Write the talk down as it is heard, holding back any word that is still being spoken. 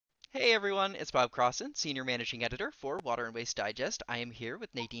Hey everyone, it's Bob Crossan, Senior Managing Editor for Water and Waste Digest. I am here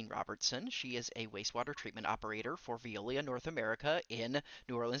with Nadine Robertson. She is a wastewater treatment operator for Veolia North America in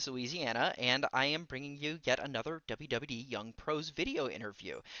New Orleans, Louisiana, and I am bringing you yet another WWD Young Pros video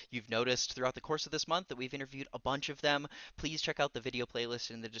interview. You've noticed throughout the course of this month that we've interviewed a bunch of them. Please check out the video playlist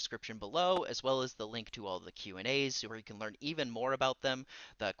in the description below, as well as the link to all the Q&As where you can learn even more about them.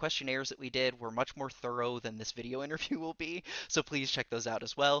 The questionnaires that we did were much more thorough than this video interview will be, so please check those out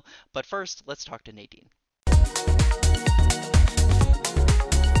as well. But first, let's talk to Nadine.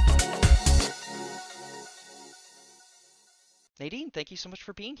 Nadine, thank you so much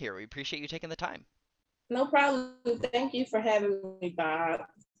for being here. We appreciate you taking the time. No problem. Thank you for having me, Bob.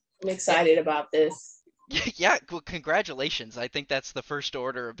 I'm Eh, excited about this. Yeah, well, congratulations. I think that's the first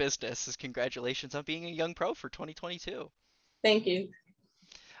order of business is congratulations on being a young pro for 2022. Thank you.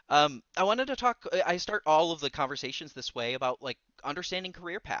 I wanted to talk, I start all of the conversations this way about like understanding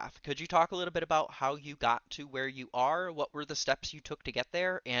career path. Could you talk a little bit about how you got to where you are? What were the steps you took to get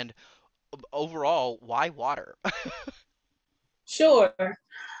there? And overall, why water? Sure.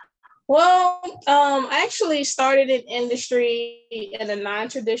 Well, I actually started in industry in a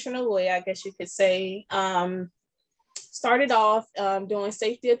non-traditional way, I guess you could say. Started off doing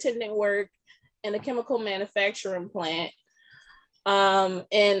safety attendant work in a chemical manufacturing plant,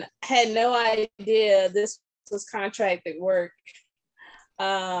 and had no idea this was contracted work.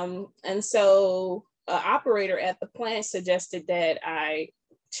 And so, an operator at the plant suggested that I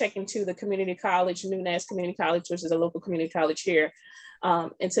check into the community college, Nunez Community College, which is a local community college here,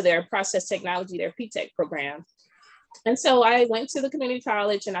 into their process technology, their PTech program. And so I went to the community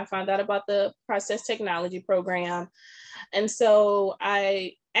college and I found out about the process technology program. And so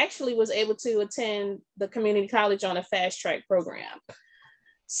I actually was able to attend the community college on a fast track program.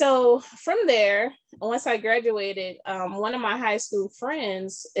 So from there, once I graduated, one of my high school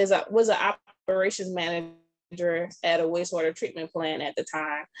friends was an operations manager at a wastewater treatment plant at the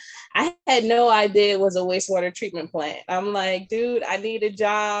time. I had no idea it was a wastewater treatment plant. I'm like, dude, I need a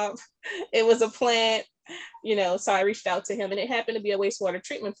job. It was a plant, so I reached out to him and it happened to be a wastewater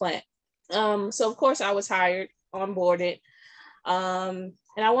treatment plant. So of course I was hired, onboarded.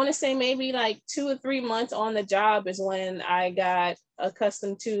 And I want to say maybe like 2 or 3 months on the job is when I got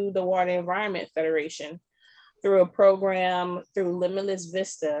accustomed to the Water Environment Federation through a program through Limitless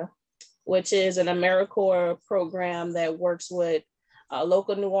Vista, which is an AmeriCorps program that works with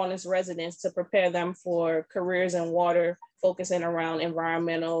local New Orleans residents to prepare them for careers in water, focusing around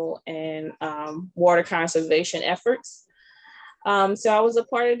environmental and water conservation efforts. So I was a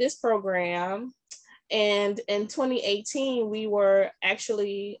part of this program. And in 2018, we were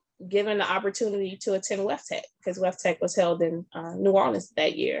actually given the opportunity to attend WEF Tech because WEF Tech was held in New Orleans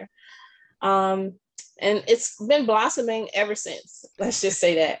that year. And it's been blossoming ever since. Let's just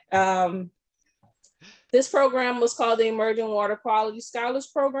say that. This program was called the Emerging Water Quality Scholars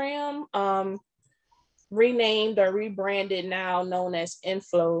Program, renamed or rebranded now known as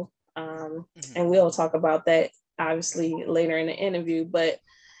InFlow. And we'll talk about that obviously later in the interview, but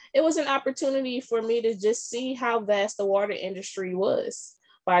it was an opportunity for me to just see how vast the water industry was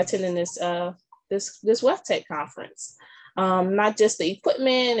by attending this WEF Tech conference. Not just the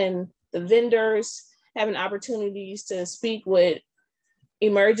equipment and the vendors, having opportunities to speak with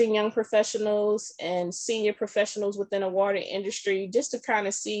emerging young professionals and senior professionals within the water industry, just to kind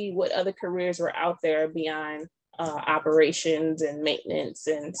of see what other careers were out there beyond operations and maintenance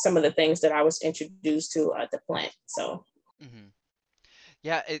and some of the things that I was introduced to at the plant. So Mm-hmm.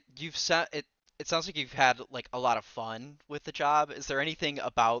 Yeah, it sounds like you've had like a lot of fun with the job. Is there anything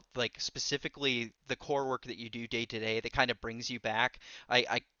about like specifically the core work that you do day to day that kind of brings you back?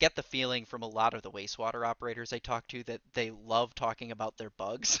 I get the feeling from a lot of the wastewater operators I talk to that they love talking about their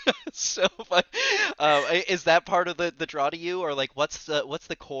bugs. So, but is that part of the draw to you, or like what's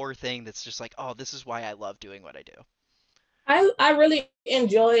the core thing that's just like, oh, this is why I love doing what I do? I really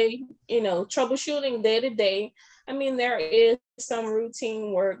enjoy, troubleshooting day to day. I mean, there is some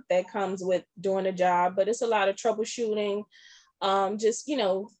routine work that comes with doing a job, but it's a lot of troubleshooting, just,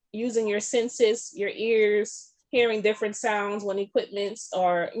 using your senses, your ears, hearing different sounds when equipments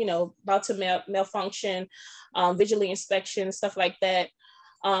are, about to malfunction, visually inspection, stuff like that.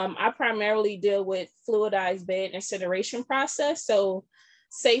 I primarily deal with fluidized bed incineration process. So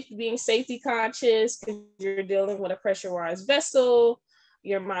being safety conscious because you're dealing with a pressurized vessel,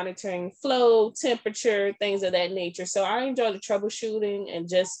 you're monitoring flow, temperature, things of that nature. So I enjoy the troubleshooting and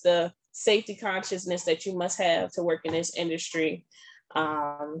just the safety consciousness that you must have to work in this industry.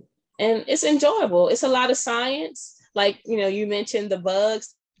 Um, and it's enjoyable. It's a lot of science. Like, you mentioned the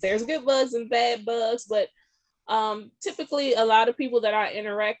bugs. There's good bugs and bad bugs, but Typically, a lot of people that I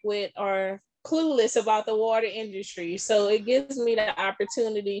interact with are clueless about the water industry. So it gives me the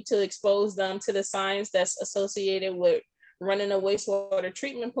opportunity to expose them to the science that's associated with running a wastewater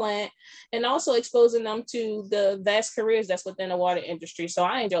treatment plant, and also exposing them to the vast careers that's within the water industry. So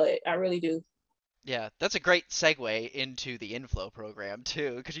I enjoy it. I really do. Yeah, that's a great segue into the inflow program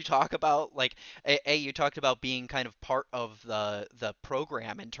too. Could you talk about like you talked about being kind of part of the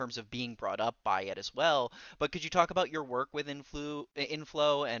program in terms of being brought up by it as well, but could you talk about your work with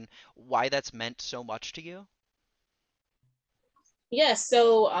inflow and why that's meant so much to you? Yes.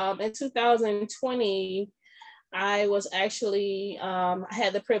 So in 2020, I was actually, I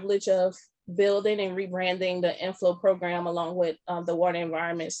had the privilege of building and rebranding the InFlow program along with the water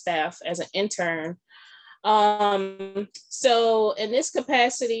environment staff as an intern. So in this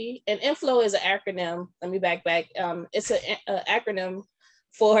capacity, and InFlow is an acronym. Let me back. It's an acronym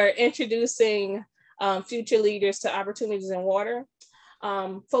for introducing future leaders to opportunities in water,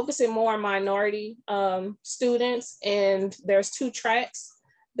 focusing more on minority students. And there's two tracks.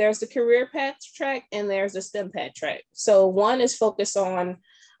 There's the career path track and there's the STEM path track. So one is focused on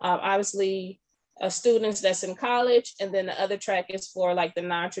obviously students that's in college, and then the other track is for like the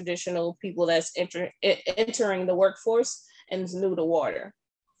non-traditional people that's entering the workforce and is new to water.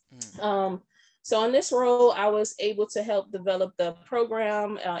 Mm. So in this role, I was able to help develop the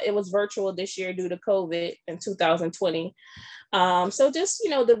program. It was virtual this year due to COVID in 2020. So just,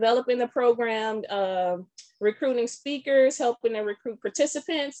 developing the program, recruiting speakers, helping to recruit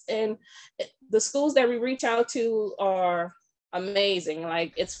participants. And the schools that we reach out to are amazing.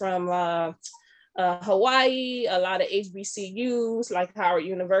 Like it's from Hawaii, a lot of HBCUs like Howard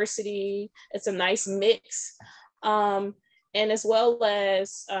University. It's a nice mix. And as well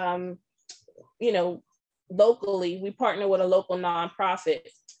as, locally, we partner with a local nonprofit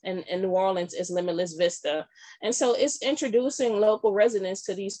in New Orleans is Limitless Vista. And so it's introducing local residents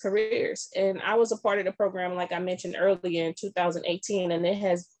to these careers. And I was a part of the program, like I mentioned earlier, in 2018, and it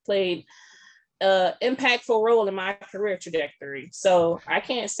has played an impactful role in my career trajectory. So I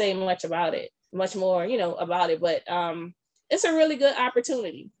can't say much more, about it, but it's a really good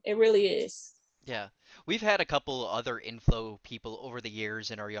opportunity. It really is. Yeah. We've had a couple other inflow people over the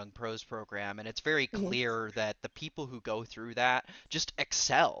years in our Young Pros program, and it's very Mhm. clear that the people who go through that just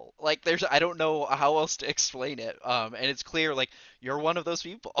excel. Like I don't know how else to explain it. And it's clear like you're one of those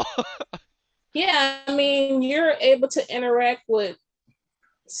people. Yeah, I mean, you're able to interact with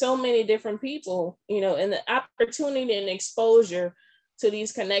so many different people, and the opportunity and exposure to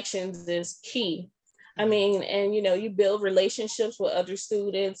these connections is key. I Mhm. mean, and you build relationships with other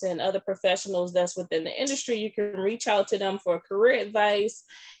students and other professionals that's within the industry. You can reach out to them for career advice.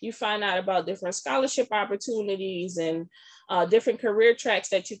 You find out about different scholarship opportunities and different career tracks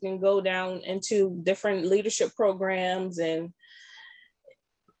that you can go down into, different leadership programs, and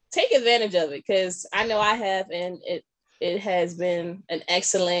take advantage of it, because I know I have, and it has been an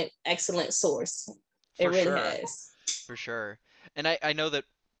excellent source. It For really sure. has. For sure. And I know that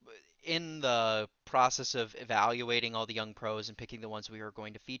in the process of evaluating all the young pros and picking the ones we were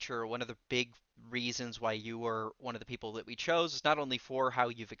going to feature, one of the big reasons why you were one of the people that we chose is not only for how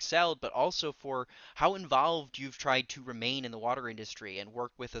you've excelled, but also for how involved you've tried to remain in the water industry and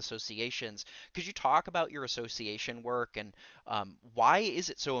work with associations. Could you talk about your association work and why is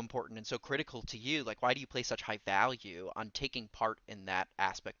it so important and so critical to you? Like, why do you place such high value on taking part in that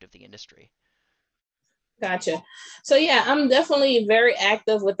aspect of the industry? Gotcha. So yeah, I'm definitely very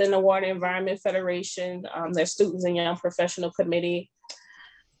active within the Water Environment Federation, their Students and Young Professional Committee.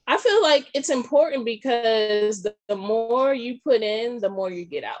 I feel like it's important because the more you put in, the more you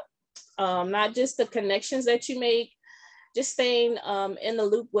get out. Not just the connections that you make, just staying in the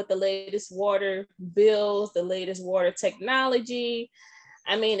loop with the latest water bills, the latest water technology.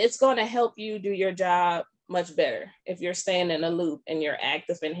 I mean, it's going to help you do your job much better if you're staying in the loop and you're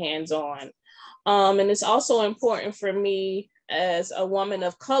active and hands-on. And it's also important for me as a woman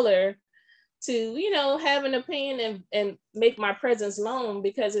of color to, have an opinion and make my presence known,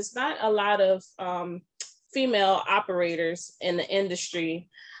 because it's not a lot of female operators in the industry.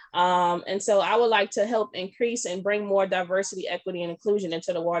 And so I would like to help increase and bring more diversity, equity, and inclusion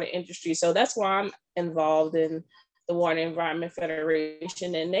into the water industry. So that's why I'm involved in the Water Environment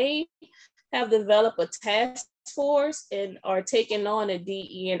Federation. And they have developed a task force and are taking on a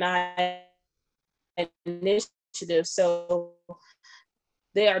DE&I initiative. So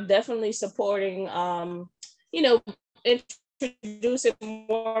they are definitely supporting, you know, introducing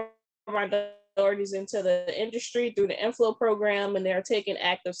more minorities into the industry through the InFlow program, and they're taking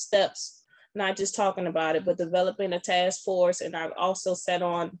active steps, not just talking about it, but developing a task force. And I've also sat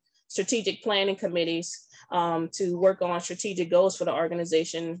on strategic planning committees to work on strategic goals for the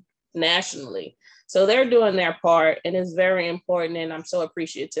organization nationally. So they're doing their part, and it's very important. And I'm so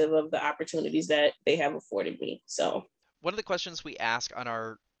appreciative of the opportunities that they have afforded me. So One of the questions we ask on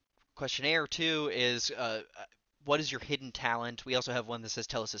our questionnaire too is what is your hidden talent? We also have one that says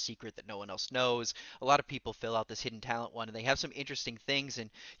tell us a secret that no one else knows. A lot of people fill out this hidden talent one and they have some interesting things,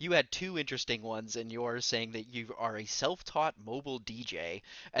 and you had two interesting ones in yours, saying that you are a self-taught mobile DJ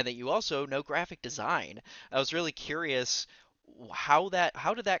and that you also know graphic design. I was really curious how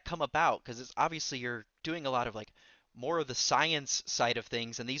did that come about, because it's obviously you're doing a lot of like more of the science side of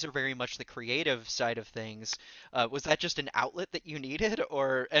things, and these are very much the creative side of things. Was that just an outlet that you needed,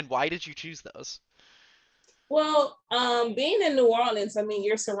 or and why did you choose those? well, being in New Orleans, I mean,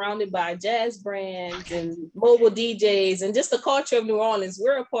 you're surrounded by jazz brands and mobile DJs and just the culture of New Orleans.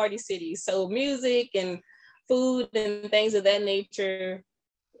 We're a party city. So music and food and things of that nature,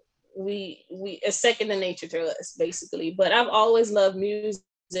 we it's second to nature to us, basically. But I've always loved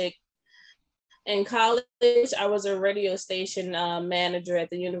music. In college, I was a radio station manager at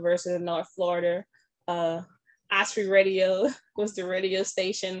the University of North Florida. Osprey Radio was the radio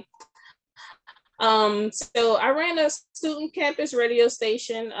station. So I ran a student campus radio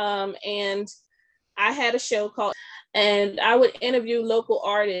station, and I had a show called, and I would interview local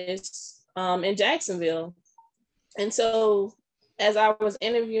artists in Jacksonville. And so as I was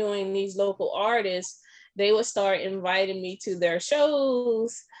interviewing these local artists, they would start inviting me to their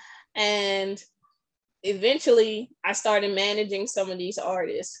shows. And eventually I started managing some of these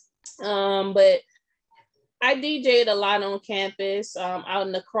artists. But I DJ'd a lot on campus, out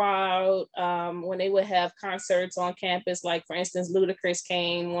in the crowd, when they would have concerts on campus. Like, for instance, Ludacris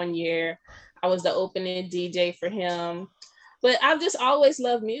came one year. I was the opening DJ for him. But I've just always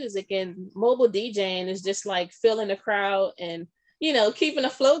loved music, and mobile DJing is just like filling the crowd and, keeping the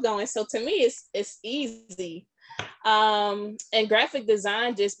flow going. So to me, it's easy. And graphic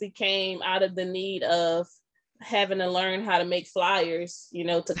design just became out of the need of having to learn how to make flyers,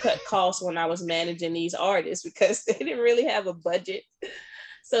 to cut costs when I was managing these artists, because they didn't really have a budget.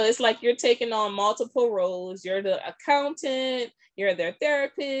 So it's like you're taking on multiple roles. You're the accountant, you're their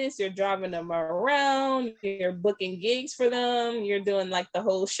therapist, you're driving them around, you're booking gigs for them, you're doing like the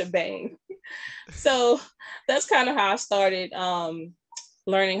whole shebang. So that's kind of how I started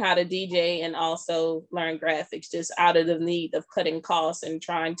learning how to DJ and also learn graphics, just out of the need of cutting costs and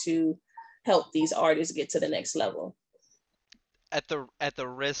trying to help these artists get to the next level. At the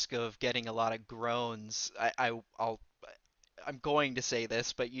risk of getting a lot of groans, I'm going to say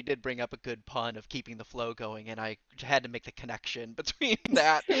this, but you did bring up a good pun of keeping the flow going, and I had to make the connection between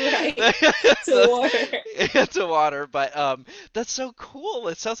that Right. To water. to water. But that's so cool.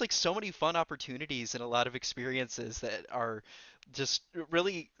 It sounds like so many fun opportunities and a lot of experiences that are just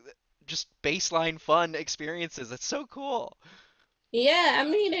really just baseline fun experiences. That's so cool. Yeah, I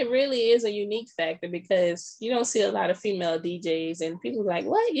mean, it really is a unique factor because you don't see a lot of female DJs, and people are like,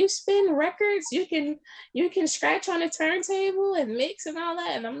 "What? You spin records? You can scratch on a turntable and mix and all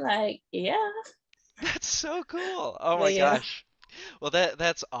that?" And I'm like, "Yeah." That's so cool. Oh my But yeah. gosh. Well,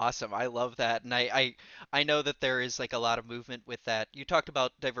 that's awesome. I love that, and I know that there is like a lot of movement with that. You talked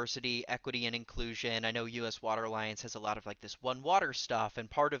about diversity, equity, and inclusion. I know U.S. Water Alliance has a lot of like this One Water stuff, and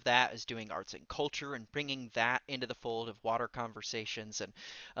part of that is doing arts and culture and bringing that into the fold of water conversations. And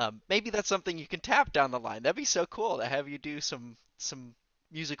maybe that's something you can tap down the line. That'd be so cool to have you do some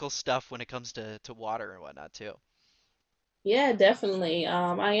musical stuff when it comes to water and whatnot too. Yeah, definitely.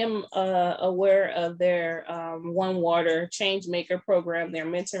 I am aware of their One Water Change Maker program, their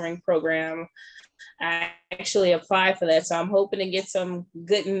mentoring program. I actually applied for that, so I'm hoping to get some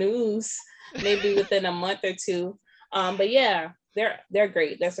good news maybe within a month or two. But yeah, they're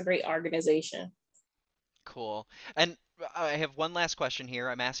great. That's a great organization. Cool. And I have one last question here.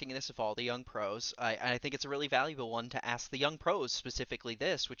 I'm asking this of all the young pros. I think it's a really valuable one to ask the young pros specifically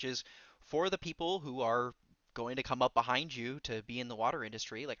this, which is for the people who are going to come up behind you to be in the water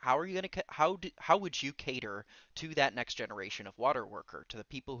industry, like how are you going to how would you cater to that next generation of water worker, to the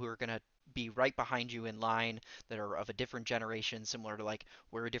people who are going to be right behind you in line that are of a different generation, similar to like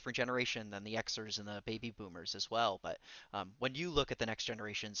we're a different generation than the Xers and the baby boomers as well. But when you look at the next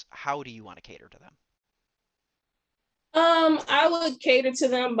generations, how do you want to cater to them? I would cater to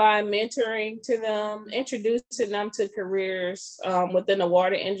them by mentoring to them, introducing them to careers within the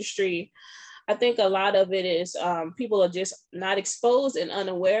water industry. I think a lot of it is people are just not exposed and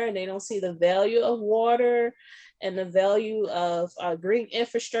unaware, and they don't see the value of water and the value of green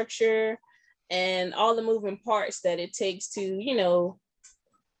infrastructure and all the moving parts that it takes to,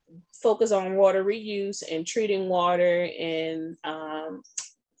 focus on water reuse and treating water and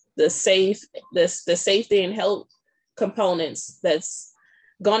the safe the safety and health components that's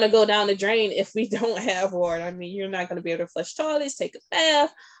gonna go down the drain if we don't have water. I mean, you're not gonna be able to flush toilets, take a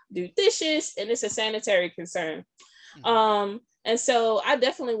bath, do dishes, and it's a sanitary concern. And so I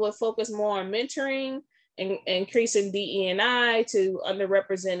definitely would focus more on mentoring and increasing DE&I to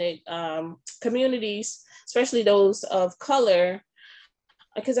underrepresented communities, especially those of color,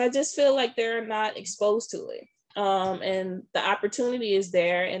 because I just feel like they're not exposed to it. And the opportunity is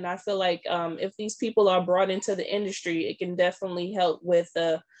there. And I feel like if these people are brought into the industry, it can definitely help with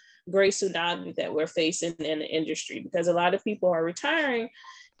the great tsunami that we're facing in the industry, because a lot of people are retiring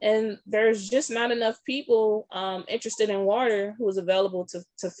and there's just not enough people interested in water who is available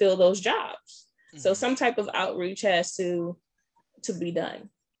to fill those jobs. So some type of outreach has to be done.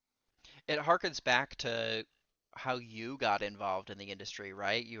 It harkens back to how you got involved in the industry,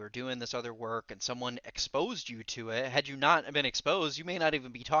 right? You were doing this other work and someone exposed you to it. Had you not been exposed, you may not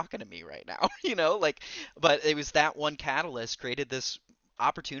even be talking to me right now, like, but it was that one catalyst created this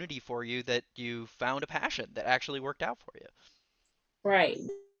opportunity for you that you found a passion that actually worked out for you. Right.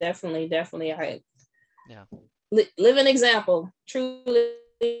 Definitely. I Yeah. live an example. Truly,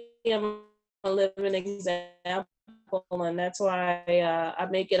 I'm a living example, and that's why I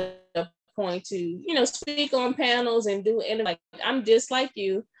make it a point to speak on panels and do like I'm just like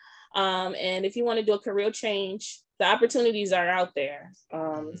you. And if you want to do a career change, the opportunities are out there.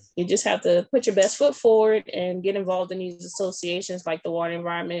 You just have to put your best foot forward and get involved in these associations like the Water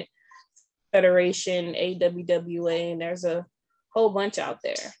Environment Federation, AWWA, and there's a whole bunch out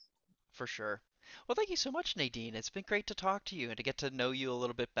there. For sure. Well, thank you so much, Nadine. It's been great to talk to you and to get to know you a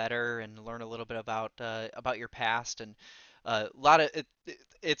little bit better and learn a little bit about your past and a lot of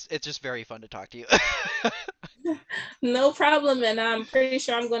it's just very fun to talk to you. No problem. And I'm pretty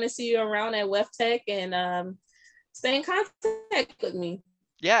sure I'm going to see you around at WEF Tech and stay in contact with me.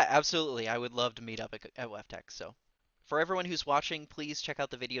 Yeah, absolutely. I would love to meet up at WefTech. So, for everyone who's watching, please check out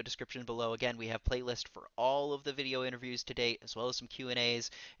the video description below. Again, we have playlist for all of the video interviews to date, as well as some Q&As.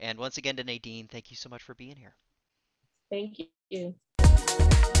 And once again to Nadine, thank you so much for being here. Thank you.